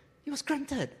opponent, it was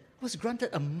granted. I was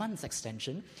granted a month's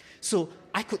extension. So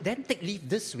I could then take leave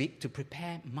this week to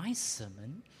prepare my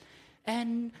sermon.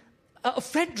 And a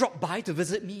friend dropped by to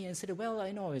visit me and said, well,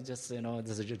 I know, it's just,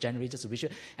 this is January, just a wish.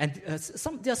 And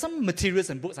there are some materials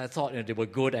and books I thought they were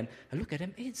good. And I look at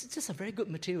them, it's just a very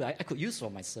good material I could use for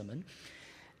my sermon.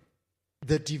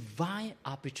 The divine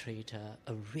arbitrator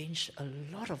arranged a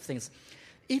lot of things.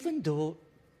 Even though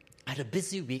I had a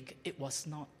busy week, I was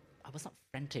not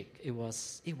frantic. It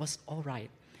was all right.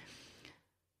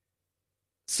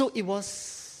 So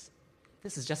this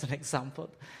is just an example.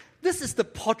 This is the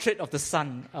portrait of the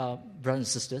Son, brothers and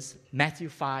sisters, Matthew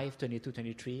 5, 22,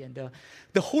 23. And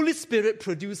the Holy Spirit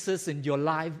produces in your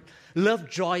life love,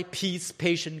 joy, peace,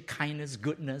 patience, kindness,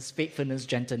 goodness, faithfulness,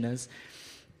 gentleness.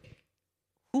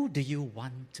 Who do you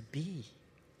want to be?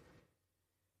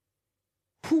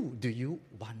 Who do you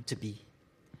want to be?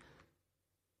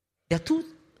 There are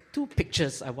two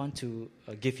pictures I want to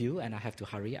give you, and I have to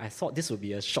hurry. I thought this would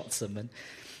be a short sermon.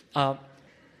 Luke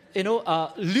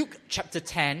chapter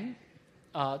 10,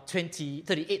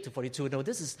 38 to 42. No,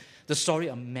 this is the story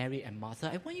of Mary and Martha.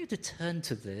 I want you to turn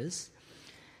to this,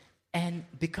 and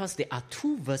because there are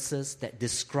 2 verses that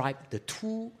describe the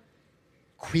 2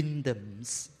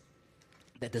 queendoms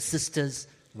that the sisters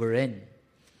were in.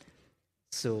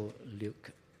 So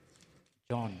Luke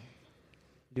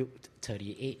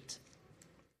 38.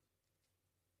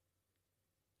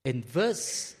 In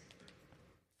verse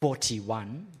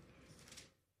 41,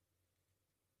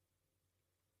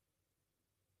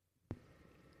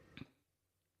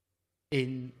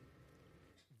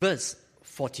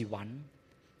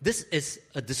 this is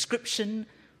a description,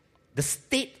 the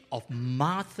state of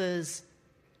Mary,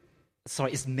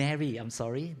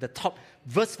 The top,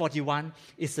 verse 41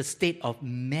 is the state of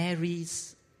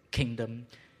Mary's kingdom.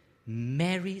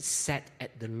 Mary sat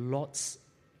at the Lord's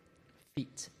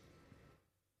feet,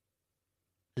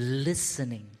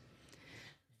 listening.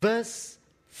 Verse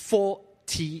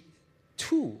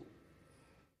 42.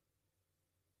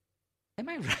 Am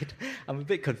I right? I'm a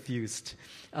bit confused.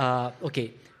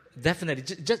 Okay, definitely.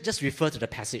 Just refer to the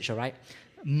passage, all right?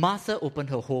 Martha opened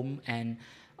her home and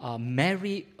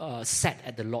Mary sat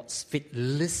at the Lord's feet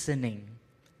listening.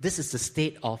 This is the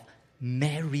state of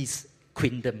Mary's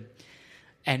kingdom.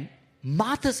 And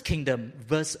Martha's kingdom,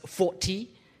 verse 40,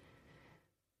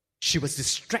 she was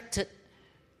distracted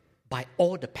by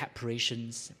all the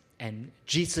preparations. And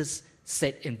Jesus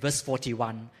said in verse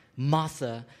 41,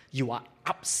 Martha, you are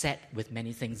upset with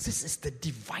many things. This is the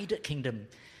divided kingdom.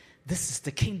 This is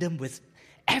the kingdom with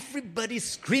everybody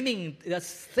screaming.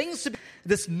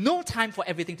 There's no time for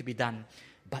everything to be done.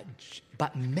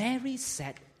 But Mary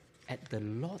sat at the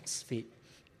Lord's feet.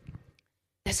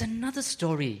 There's another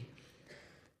story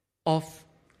of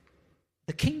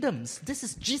the kingdoms. This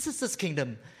is Jesus'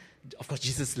 kingdom. Of course,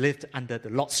 Jesus lived under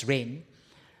the Lord's reign.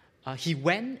 he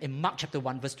went in Mark chapter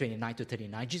 1, verse 29 to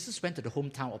 39. Jesus went to the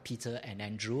hometown of Peter and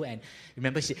Andrew. And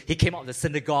remember, he came out of the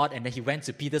synagogue and then he went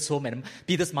to Peter's home. And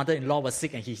Peter's mother-in-law was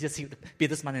sick and he just healed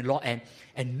Peter's mother-in-law. And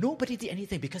nobody did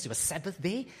anything because it was Sabbath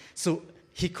day. So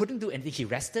he couldn't do anything. He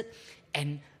rested.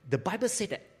 And the Bible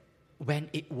said that when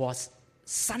it was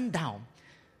sundown,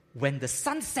 when the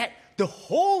sun set, the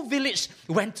whole village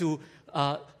went to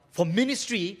for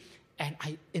ministry. And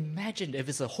I imagine if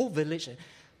it's a whole village,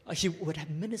 he would have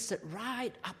ministered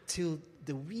right up till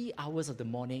the wee hours of the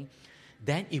morning.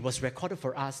 Then it was recorded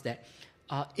for us that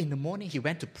in the morning he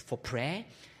went for prayer,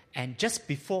 and just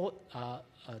before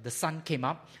the sun came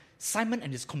up, Simon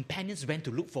and his companions went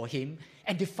to look for him,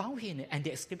 and they found him, and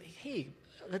they exclaimed, "Hey,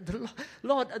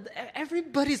 Lord,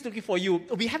 everybody's looking for you.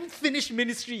 We haven't finished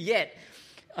ministry yet."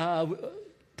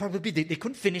 Probably they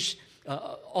couldn't finish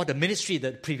all the ministry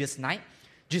the previous night.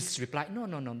 Jesus replied, No.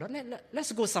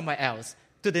 Let's go somewhere else,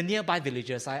 to the nearby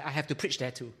villages. I have to preach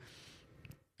there too.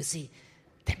 You see,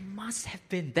 there must have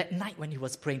been that night when he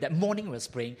was praying, that morning he was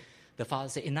praying, the Father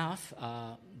said, enough,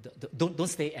 don't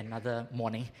stay another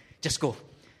morning, just go.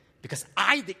 Because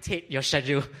I dictate your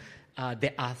schedule.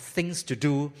 There are things to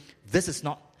do. This is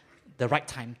not the right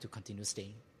time to continue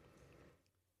staying.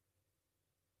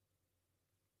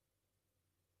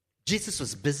 Jesus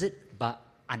was busy but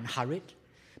unhurried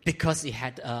because he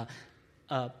had a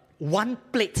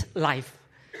one-plate life,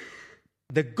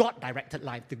 the God-directed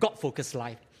life, the God-focused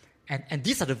life. And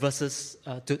these are the verses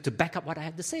to back up what I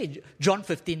have to say. John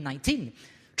 15:19.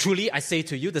 Truly I say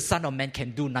to you, the Son of Man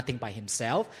can do nothing by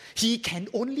himself. He can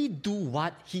only do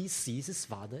what he sees his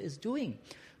Father is doing.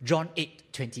 John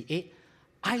 8:28.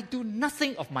 I do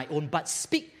nothing of my own, but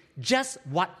speak just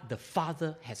what the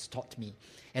Father has taught me.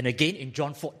 And again in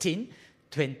John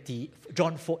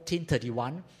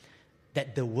 14:31,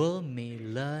 that the world may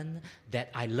learn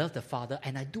that I love the Father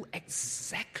and I do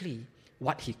exactly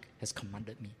what he has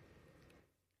commanded me.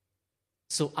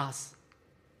 So ask,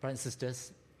 brothers and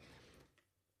sisters,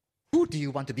 who do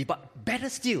you want to be? But better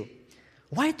still,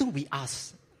 why don't we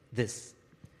ask this?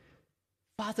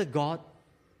 Father God,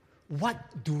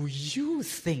 what do you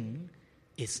think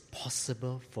is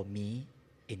possible for me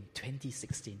in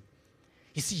 2016?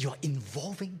 You see, you're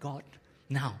involving God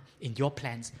now in your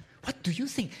plans. What do you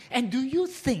think? And do you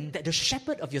think that the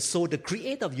shepherd of your soul, the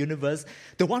creator of the universe,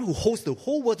 the one who holds the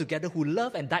whole world together, who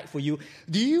loved and died for you,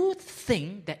 do you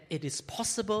think that it is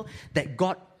possible that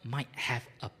God might have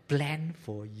a plan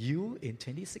for you in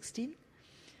 2016?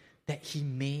 That he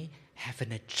may have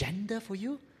an agenda for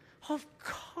you? Of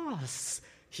course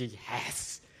he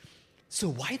has. So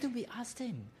why don't we ask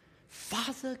him,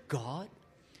 Father God,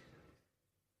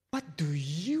 what do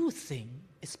you think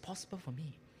is possible for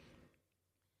me?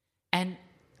 And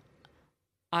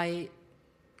I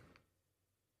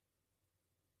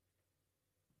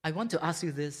want to ask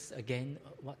you this again.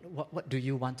 What do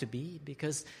you want to be?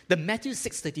 Because the Matthew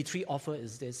 6:33 offer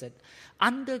is this, that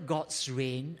under God's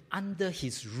reign, under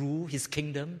his rule, his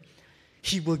kingdom,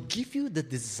 he will give you the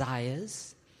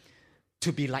desires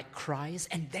to be like Christ,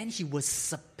 and then he will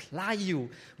supply you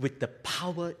with the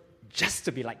power just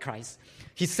to be like Christ.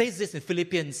 He says this in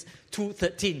Philippians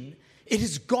 2:13. It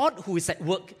is God who is at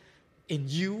work in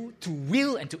you to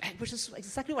will and to act, which is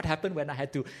exactly what happened when I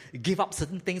had to give up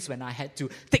certain things, when I had to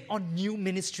take on new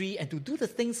ministry and to do the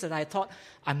things that I thought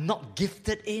I'm not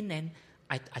gifted in, and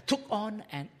I took on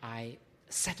and I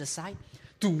set aside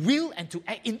to will and to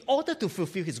act in order to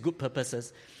fulfill his good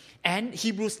purposes. And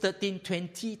Hebrews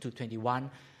 13:20-21,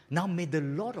 now may the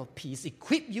Lord of peace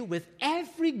equip you with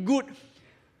every good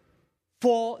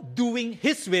for doing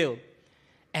his will,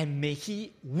 and may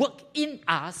he work in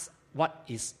us what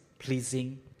is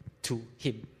pleasing to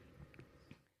him.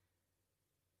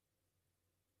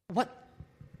 What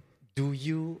do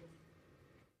you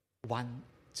want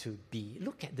to be?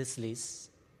 Look at this list.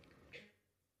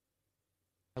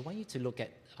 I want you to look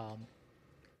at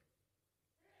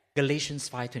Galatians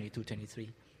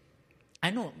 5:22-23. I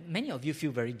know many of you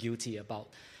feel very guilty about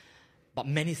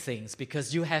many things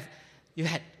because you had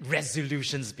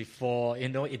resolutions before,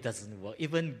 it doesn't work.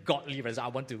 Even godly resolutions. I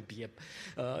want to be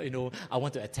I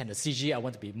want to attend a CG, I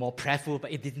want to be more prayerful,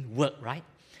 but it didn't work, right?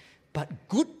 But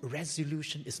good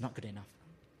resolution is not good enough.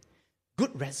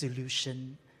 Good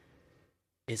resolution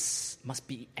must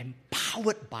be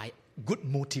empowered by good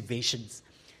motivations.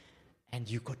 And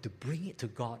you got to bring it to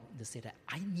God to say that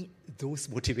I need those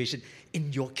motivations.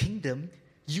 In your kingdom,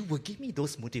 you will give me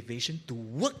those motivations to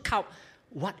work out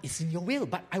what is in your will.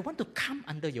 But I want to come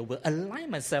under your will,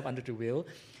 align myself under the will.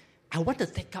 I want to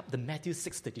take up the Matthew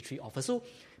 6:33 offer. So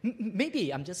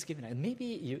maybe, I'm just giving it,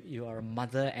 maybe you are a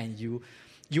mother and you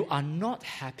you are not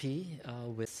happy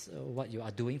with what you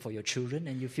are doing for your children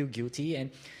and you feel guilty.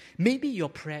 And maybe your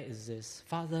prayer is this: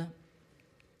 Father,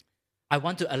 I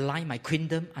want to align my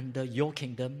kingdom under your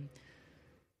kingdom.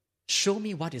 Show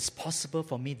me what is possible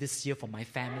for me this year for my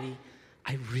family.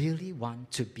 I really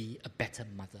want to be a better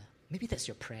mother. Maybe that's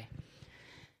your prayer.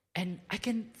 And I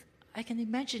can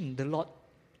imagine the Lord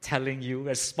telling you,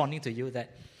 responding to you,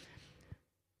 that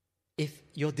if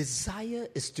your desire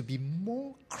is to be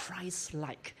more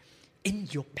Christ-like in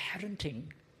your parenting,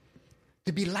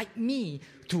 to be like me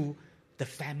to the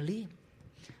family,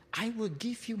 I will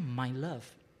give you my love.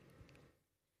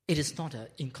 It is not an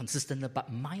inconsistent love,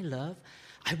 but my love.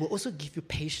 I will also give you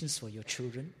patience for your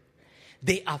children.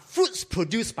 They are fruits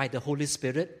produced by the Holy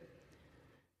Spirit.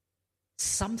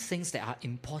 Some things that are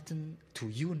important to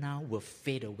you now will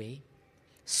fade away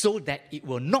so that it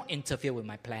will not interfere with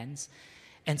my plans.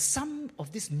 And some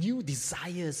of these new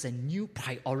desires and new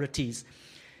priorities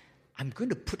I'm going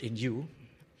to put in you.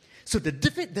 So the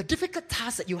difficult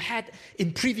tasks that you had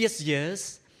in previous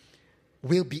years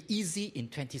will be easy in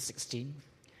 2016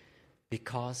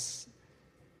 because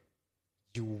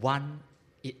you want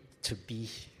it to be.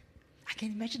 I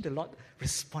can imagine the Lord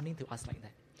responding to us like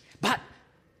that. But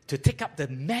to take up the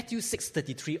Matthew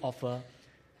 6:33 offer,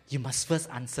 you must first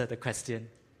answer the question,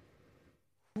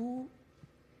 who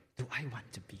do I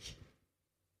want to be?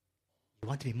 You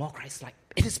want to be more Christ-like?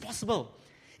 It is possible.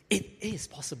 It is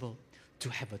possible to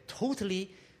have a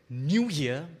totally new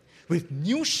year with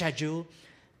new schedule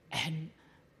and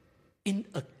in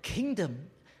a kingdom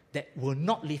that will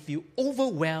not leave you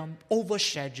overwhelmed,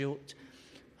 overscheduled,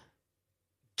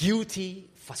 guilty,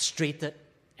 frustrated,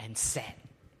 and sad.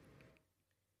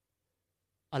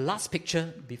 A last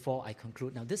picture before I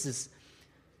conclude. Now, this is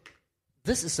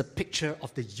a picture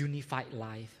of the unified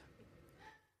life.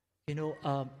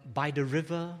 By the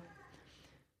river,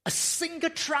 a single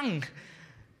trunk.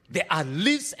 There are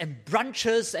leaves and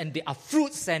branches, and there are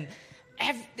fruits, and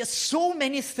there's so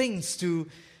many things to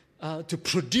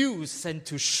produce and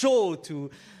to show, to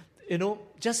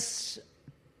just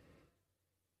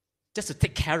to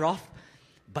take care of.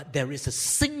 But there is a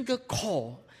single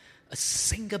core, a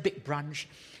single big branch,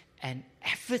 and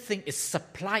everything is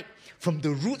supplied from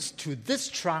the roots to this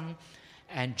trunk.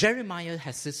 And Jeremiah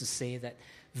has this to say, that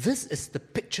this is the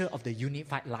picture of the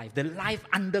unified life, the life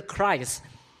under Christ.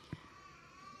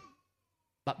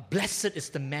 But blessed is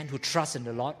the man who trusts in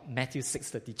the Lord, Matthew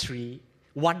 6:33,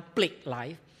 one plate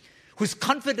life, whose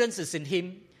confidence is in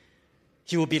him.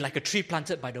 He will be like a tree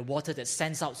planted by the water that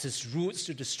sends out his roots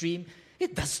to the stream.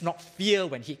 It does not fear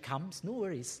when heat comes. No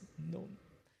worries. No.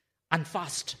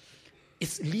 Unfast.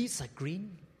 Its leaves are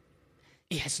green.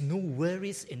 It has no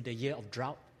worries in the year of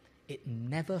drought. It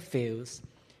never fails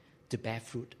to bear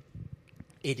fruit.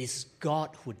 It is God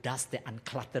who does the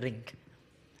uncluttering.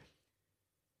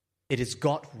 It is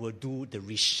God who will do the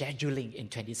rescheduling in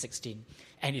 2016.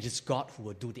 And it is God who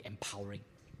will do the empowering.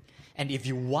 And if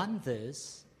you want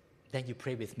this, then you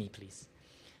pray with me, please.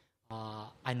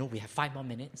 I know we have 5 more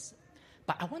minutes,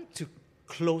 but I want to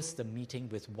close the meeting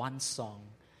with one song.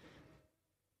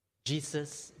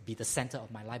 Jesus, be the center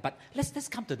of my life. But let's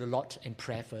come to the Lord in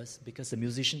prayer first, because the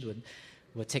musicians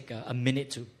will take a minute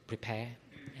to prepare.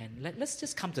 And let's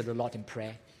just come to the Lord in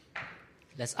prayer.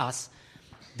 Let's ask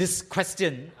this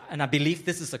question, and I believe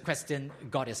this is a question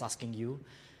God is asking you.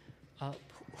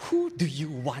 Who do you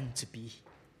want to be?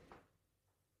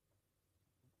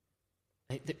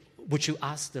 Would you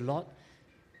ask the Lord,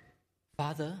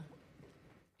 Father,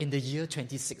 in the year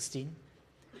 2016,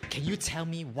 can you tell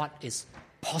me what is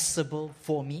possible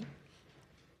for me?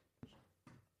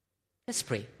 Let's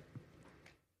pray.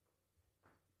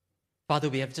 Father,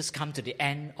 we have just come to the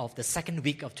end of the second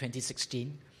week of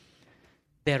 2016.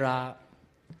 There are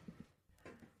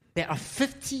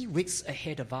 50 weeks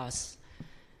ahead of us.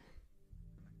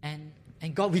 And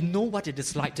God, we know what it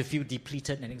is like to feel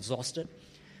depleted and exhausted.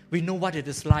 We know what it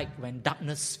is like when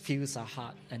darkness fills our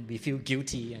heart and we feel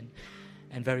guilty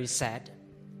and very sad.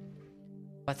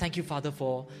 But thank you, Father,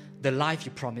 for the life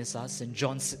you promised us in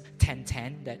John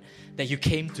 10:10, that you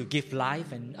came to give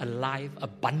life and a life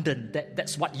abundant.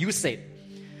 That's what you said.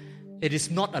 It is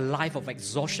not a life of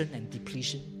exhaustion and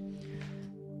depletion.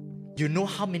 You know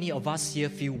how many of us here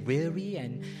feel weary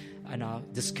and are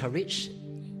discouraged.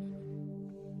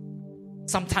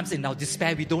 Sometimes in our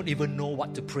despair, we don't even know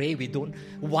what to pray. We don't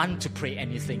want to pray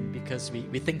anything because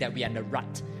we think that we are in a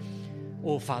rut.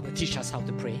 Oh, Father, teach us how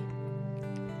to pray.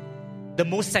 The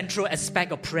most central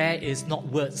aspect of prayer is not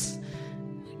words.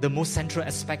 The most central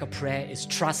aspect of prayer is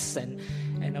trust. And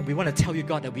we want to tell you,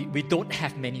 God, that we don't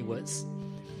have many words.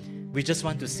 We just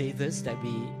want to say this, that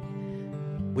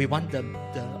We want the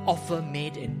offer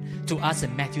made to us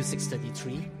in Matthew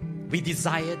 6:33. We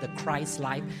desire the Christ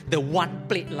life, the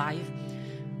one-plate life.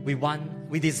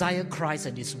 We desire Christ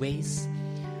and His ways.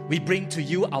 We bring to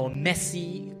you our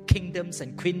messy kingdoms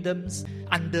and queendoms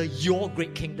under your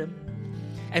great kingdom.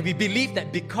 And we believe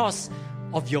that because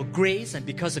of your grace and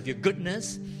because of your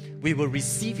goodness, we will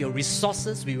receive your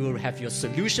resources, we will have your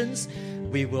solutions,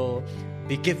 we will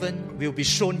be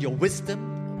shown your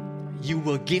wisdom, you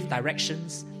will give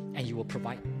directions, and you will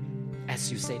provide, as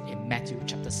you said in Matthew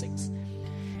chapter 6.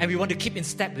 And we want to keep in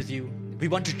step with you. We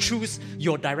want to choose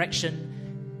your direction.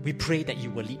 We pray that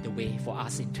you will lead the way for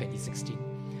us in 2016.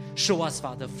 Show us,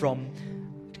 Father, from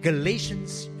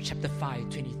Galatians chapter 5,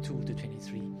 22 to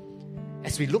 23.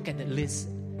 As we look at the list,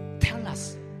 tell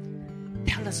us,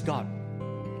 God,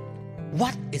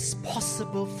 what is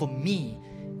possible for me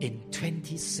in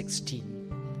 2016?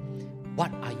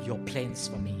 What are your plans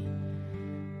for me?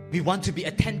 We want to be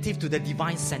attentive to the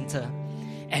divine center,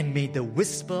 and may the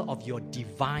whisper of your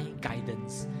divine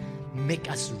guidance make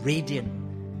us radiant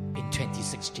in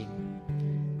 2016.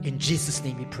 In Jesus'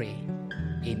 name we pray.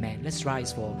 Amen. Let's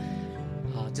rise for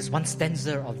just one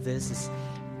stanza of this.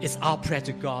 It's our prayer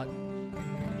to God.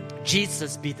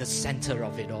 Jesus be the center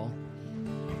of it all.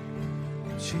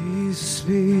 Jesus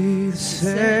be the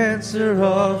center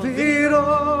of it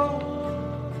all.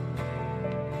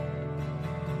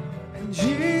 And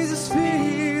Jesus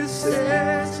be the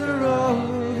center of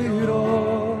it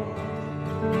all.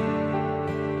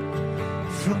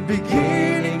 From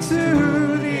beginning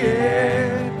to the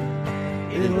end,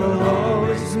 it will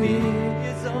always be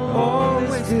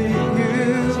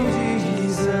you,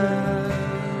 Jesus.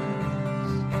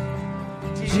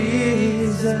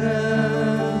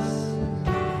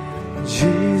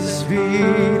 Jesus be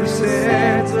the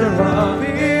center of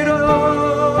it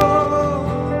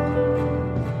all.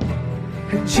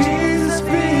 And Jesus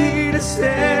be the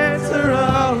center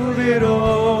of it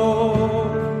all.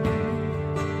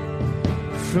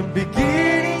 From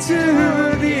beginning to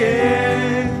the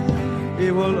end,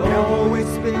 it will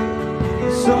always be,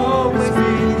 it's always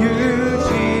be you,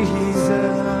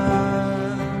 Jesus.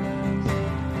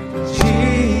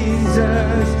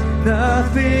 Jesus,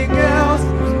 nothing else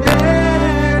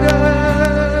matters,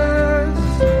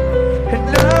 and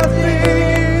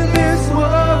nothing this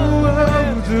world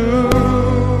will do.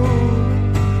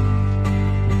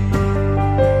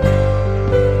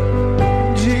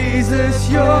 Jesus,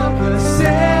 you're the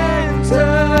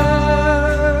center.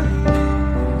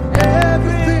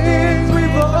 Everything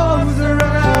revolves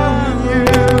around you.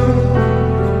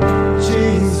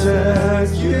 Jesus,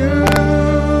 you.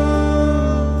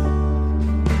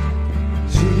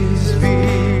 Jesus, be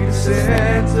the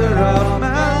center of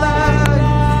my life.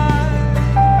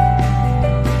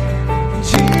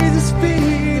 Jesus, be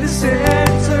the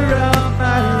center of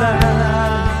my life.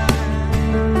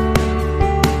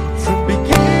 From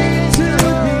beginning to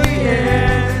the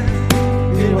end,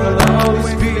 it will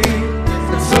always be,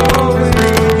 it's always be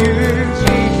you,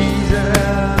 Jesus.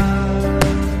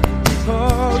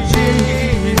 Oh,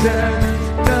 Jesus,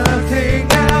 nothing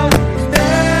else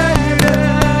matters,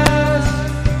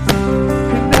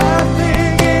 and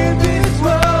nothing in this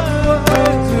world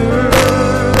will do.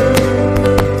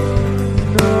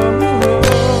 No,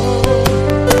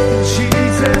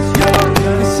 Jesus, you're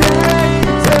the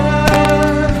center.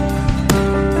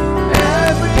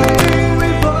 Everything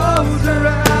revolves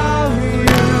around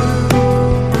you.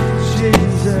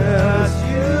 Jesus,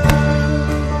 you.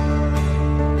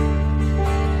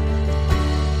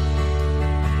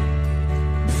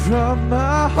 From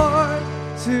my heart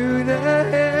to the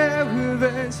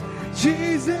heavens,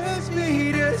 Jesus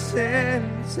be the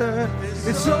center.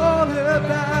 It's all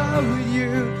about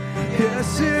you.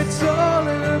 Yes, it's all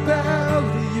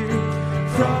about you.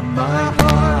 From my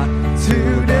heart to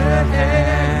the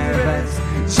heavens,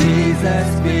 Jesus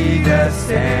be the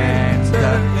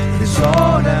center. It's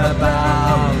all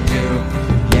about you.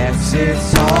 Yes,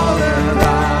 it's all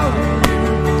about you.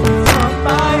 From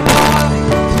my heart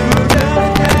to the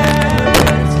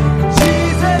heavens,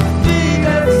 Jesus be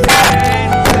the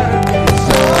center. It's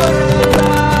all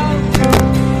about you.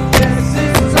 Yes,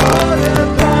 it's all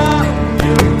about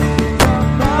you. From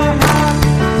my heart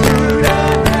to the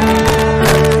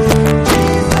heavens,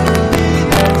 Jesus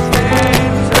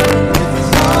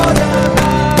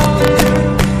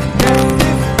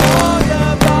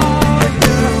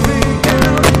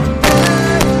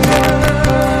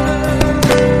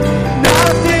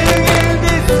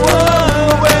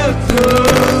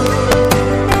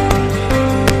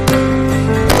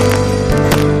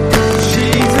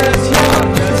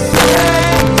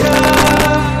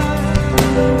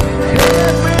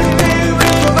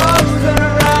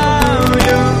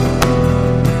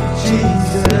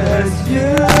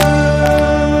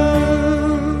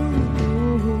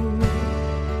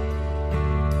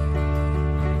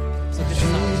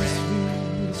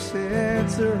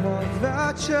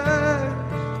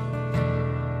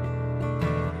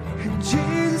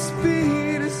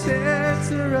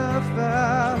center of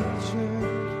our church.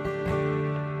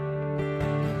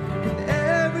 And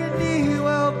every knee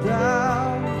will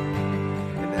bow,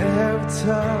 and every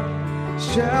tongue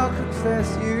shall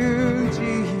confess you,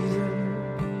 Jesus.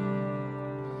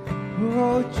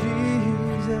 Oh, Jesus.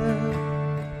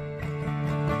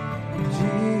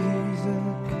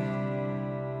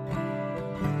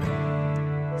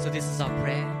 So this is our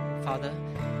prayer, Father,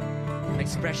 an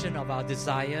expression of our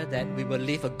desire that we will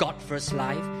live a God-first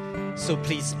life. So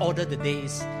please order the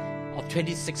days of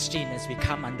 2016 as we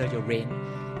come under your reign.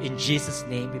 In Jesus'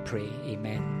 name we pray.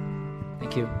 Amen.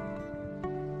 Thank you.